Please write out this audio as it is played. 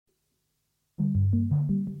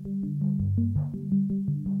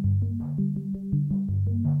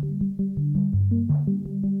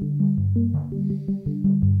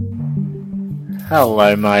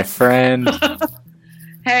Hello, my friend.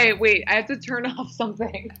 Hey, wait, I have to turn off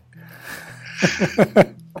something. Oh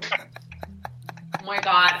my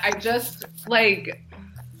God, I just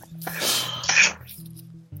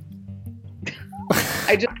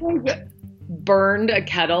burned a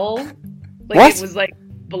kettle. What? It was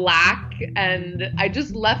black and I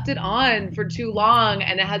just left it on for too long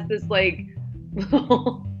and it has this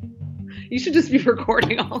you should just be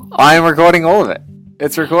recording all of it. I am recording all of it.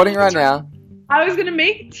 It's recording right now. I was gonna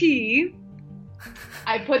make tea.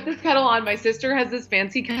 I put this kettle on. My sister has this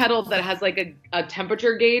fancy kettle that has a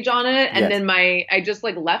temperature gauge on it, and Yes. then I just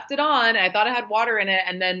left it on. I thought it had water in it,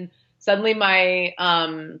 and then suddenly my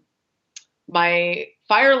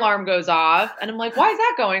fire alarm goes off, and I'm like, why is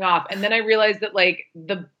that going off? And then I realized that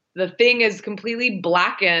the thing is completely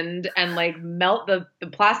blackened and the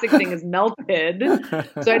plastic thing is melted.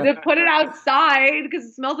 So I had to put it outside because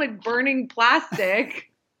it smells like burning plastic.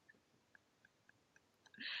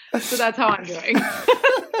 So that's how I'm doing.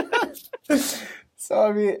 So,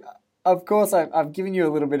 I mean, of course, I've given you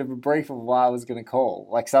a little bit of a brief of why I was going to call.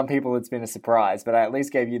 Like, some people, it's been a surprise, but I at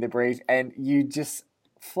least gave you the brief, and you just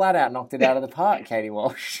flat out knocked it out of the park, Katie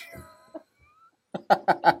Walsh. I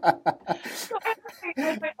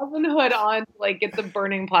had my oven hood on to get the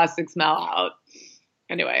burning plastic smell out.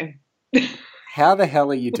 Anyway. How the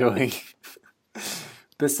hell are you doing?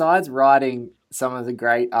 Besides writing some of the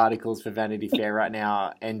great articles for Vanity Fair right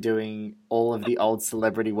now and doing all of the old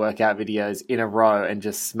celebrity workout videos in a row and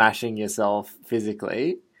just smashing yourself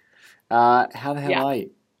physically, how the hell are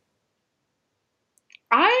you?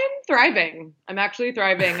 I'm thriving. I'm actually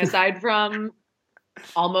thriving, aside from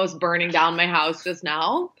almost burning down my house just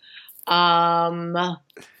now. I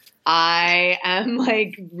am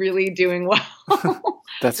really doing well.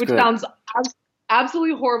 That's which good. Sounds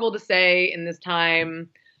absolutely horrible to say in this time.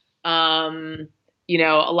 A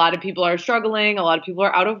lot of people are struggling. A lot of people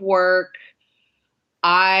are out of work.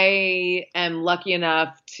 I am lucky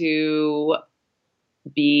enough to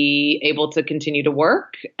be able to continue to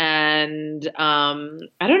work. And I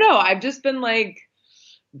don't know. I've just been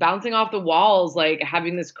bouncing off the walls,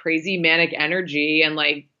 having this crazy manic energy and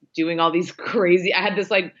doing all these crazy. I had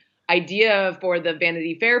this idea for the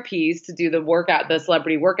Vanity Fair piece to do the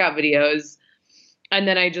celebrity workout videos. And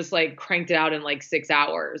then I just cranked it out in 6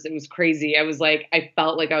 hours. It was crazy. I was I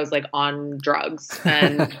felt like I was on drugs.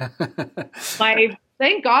 And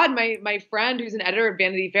thank God, my friend who's an editor at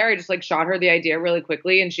Vanity Fair, I just shot her the idea really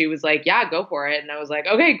quickly. And she was yeah, go for it. And I was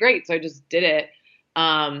okay, great. So I just did it.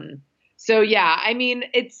 So yeah, I mean,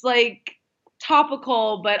 it's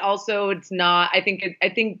topical, but also it's not. I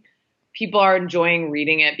think people are enjoying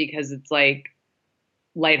reading it because it's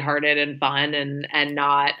lighthearted and fun and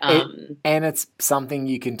not and it's something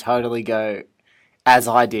you can totally go, as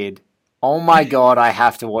I did, oh my God, I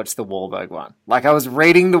have to watch the Wahlberg one. I was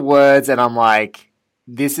reading the words and I'm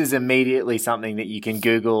this is immediately something that you can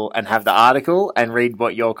Google and have the article and read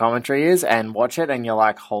what your commentary is and watch it, and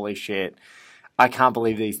you're holy shit, I can't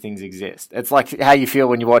believe these things exist. It's how you feel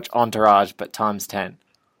when you watch Entourage but times 10.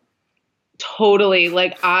 Totally.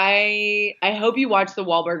 I hope you watch the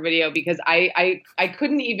Wahlberg video because I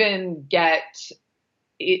couldn't even get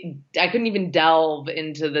it. I couldn't even delve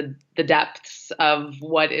into the depths of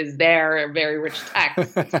what is there. A very rich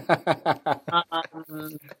text.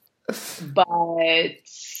 But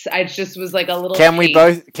I just was a little. Can we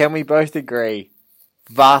both agree?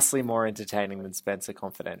 Vastly more entertaining than Spencer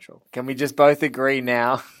Confidential. Can we just both agree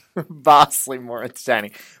now? Vastly more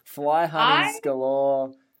entertaining. Fly honeys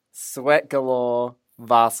galore. Sweat galore,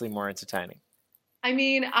 vastly more entertaining. I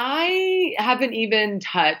mean, I haven't even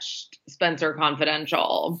touched Spencer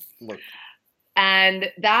Confidential. Look.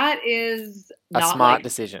 And that is a smart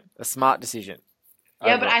decision. A smart decision.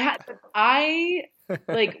 Yeah, but I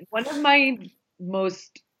one of my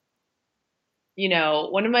most,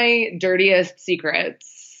 one of my dirtiest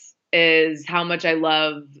secrets is how much I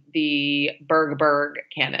love the Berg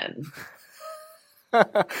canon.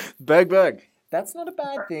 Berg. That's not a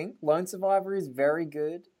bad thing. Lone Survivor is very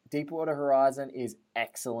good. Deepwater Horizon is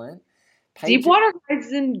excellent. Deepwater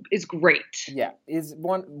Horizon is great. Yeah, is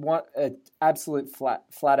one absolute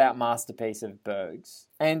flat out masterpiece of Berg's.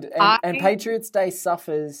 And Patriots Day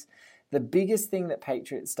suffers. The biggest thing that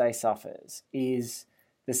Patriots Day suffers is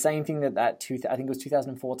the same thing that I think it was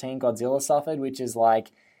 2014 Godzilla suffered, which is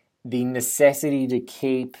the necessity to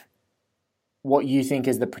keep what you think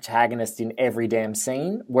is the protagonist in every damn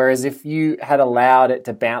scene. Whereas if you had allowed it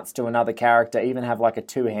to bounce to another character, even have a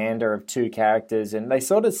two-hander of two characters, and they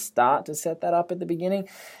sort of start to set that up at the beginning,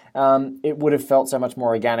 it would have felt so much more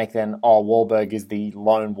organic than, Wahlberg is the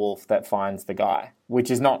lone wolf that finds the guy,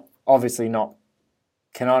 which is obviously not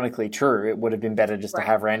canonically true, it would have been better just to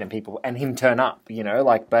have random people and him turn up,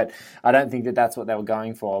 but I don't think that that's what they were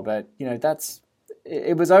going for. But,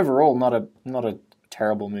 it was overall not a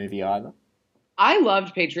terrible movie either. I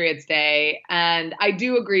loved Patriots Day, and I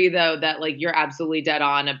do agree though that you're absolutely dead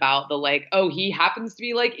on about the he happens to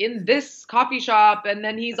be in this coffee shop, and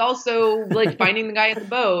then he's also finding the guy in the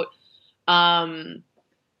boat.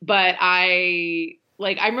 But I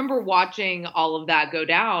remember watching all of that go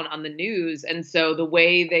down on the news, and so the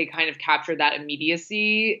way they kind of captured that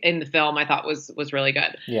immediacy in the film, I thought was really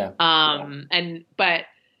good. Yeah.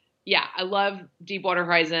 Yeah, I love Deepwater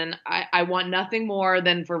Horizon. I want nothing more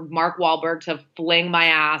than for Mark Wahlberg to fling my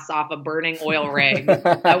ass off a burning oil rig.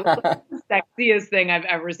 That was the sexiest thing I've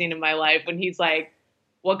ever seen in my life, when he's like,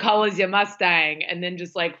 "What color's your Mustang?" And then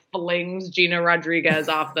just flings Gina Rodriguez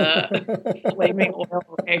off the flaming oil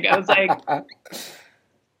rig. I was like,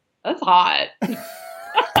 that's hot.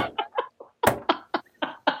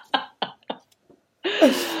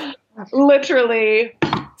 Literally.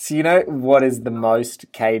 So you know what is the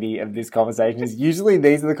most Katie of this conversation is usually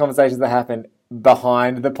these are the conversations that happen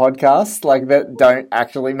behind the podcast, that don't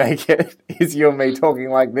actually make it, is you and me talking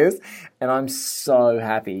like this. And I'm so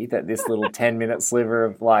happy that this little 10-minute sliver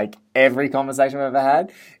of every conversation I've ever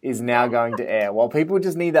had is now going to air. While people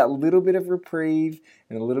just need that little bit of reprieve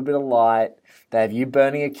and a little bit of light, they have you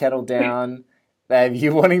burning a kettle down. They have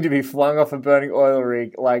you wanting to be flung off a burning oil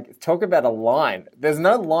rig. Talk about a line. There's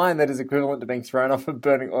no line that is equivalent to being thrown off a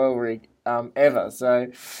burning oil rig ever. So,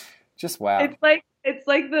 just wow. It's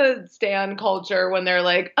like the Stan culture when they're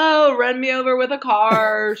like, "Oh, run me over with a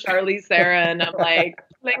car," Charlize Theron. I'm like,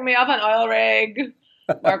 "Fling me off an oil rig,"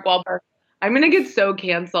 Mark Wahlberg. I'm gonna get so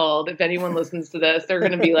canceled if anyone listens to this. They're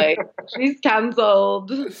gonna be like, "She's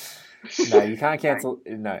canceled." No, you can't cancel.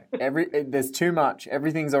 No, there's too much.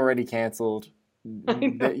 Everything's already canceled.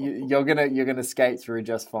 You're gonna skate through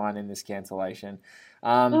just fine in this cancellation.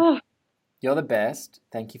 You're the best.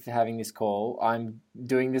 Thank you for having this call. I'm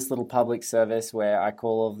doing this little public service where I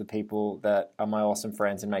call all of the people that are my awesome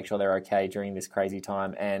friends and make sure they're okay during this crazy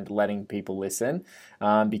time, and letting people listen,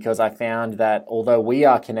 because I found that although we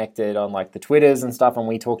are connected on the Twitters and stuff and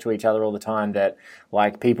we talk to each other all the time, that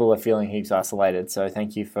people are feeling heaps isolated. So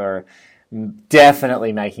thank you for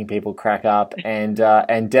definitely making people crack up, and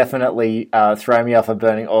definitely throw me off a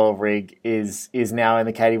burning oil rig is now in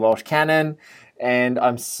the Katie Walsh canon, and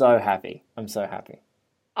I'm so happy.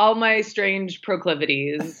 All my strange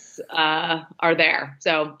proclivities are there.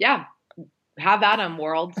 So yeah, have at 'em,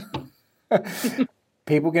 world.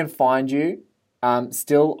 People can find you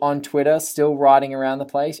still on Twitter, still riding around the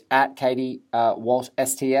place at Katie Walsh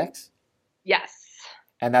STX. Yes.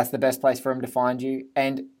 And that's the best place for them to find you.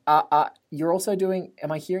 And you're also doing,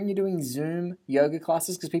 am I hearing you're doing Zoom yoga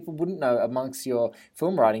classes? Because people wouldn't know, amongst your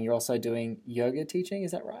film writing, you're also doing yoga teaching. Is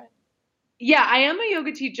that right? Yeah, I am a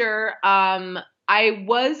yoga teacher. I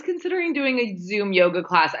was considering doing a Zoom yoga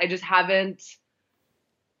class. I just haven't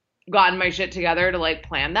gotten my shit together to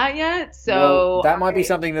plan that yet. So that might be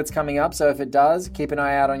something that's coming up. So if it does, keep an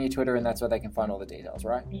eye out on your Twitter, and that's where they can find all the details,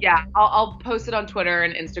 right? Yeah, I'll post it on Twitter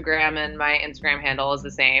and Instagram, and my Instagram handle is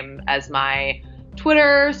the same as my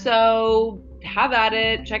Twitter. So have at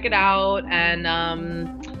it, check it out, and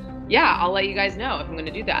I'll let you guys know if I'm going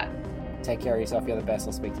to do that. Take care of yourself. You're the best.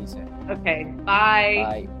 I'll speak to you soon. Okay,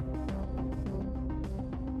 bye. Bye.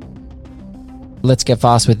 Let's get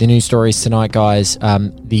fast with the news stories tonight, guys.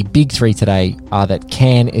 The big three today are that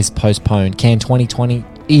Cannes is postponed. Cannes 2020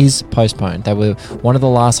 is postponed. They were one of the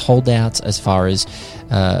last holdouts as far as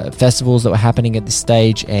festivals that were happening at this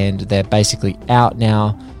stage, and they're basically out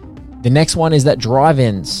now. The next one is that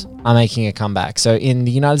drive-ins are making a comeback. So in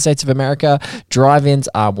the United States of America, drive-ins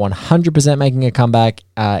are 100% making a comeback.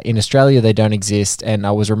 In Australia, they don't exist. And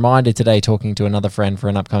I was reminded today, talking to another friend for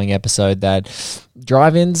an upcoming episode, that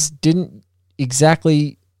drive-ins didn't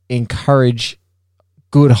exactly encourage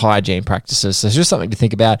good hygiene practices. So it's just something to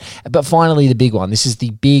think about. But finally, the big one. This is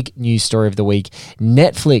the big news story of the week.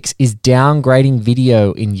 Netflix is downgrading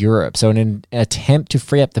video in Europe. So in an attempt to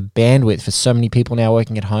free up the bandwidth for so many people now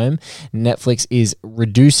working at home, Netflix is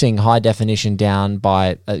reducing high definition down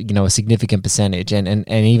by a significant percentage. And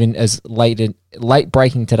even as late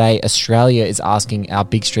breaking today, Australia is asking our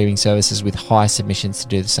big streaming services with high submissions to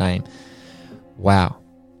do the same. Wow.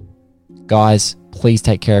 Guys, please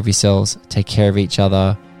take care of yourselves. Take care of each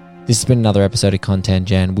other. This has been another episode of Content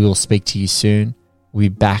Gen. We will speak to you soon. We'll be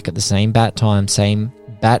back at the same bat time, same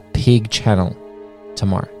Bat Pig channel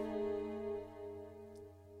tomorrow.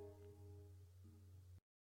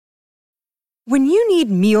 When you need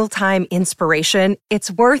mealtime inspiration, it's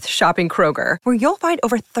worth shopping Kroger, where you'll find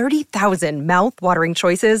over 30,000 mouth-watering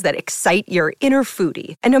choices that excite your inner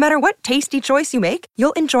foodie. And no matter what tasty choice you make,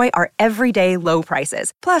 you'll enjoy our everyday low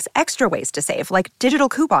prices, plus extra ways to save, like digital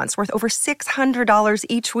coupons worth over $600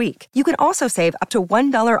 each week. You can also save up to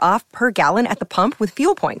 $1 off per gallon at the pump with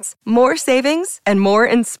fuel points. More savings and more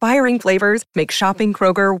inspiring flavors make shopping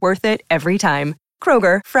Kroger worth it every time.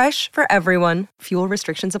 Kroger, fresh for everyone. Fuel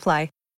restrictions apply.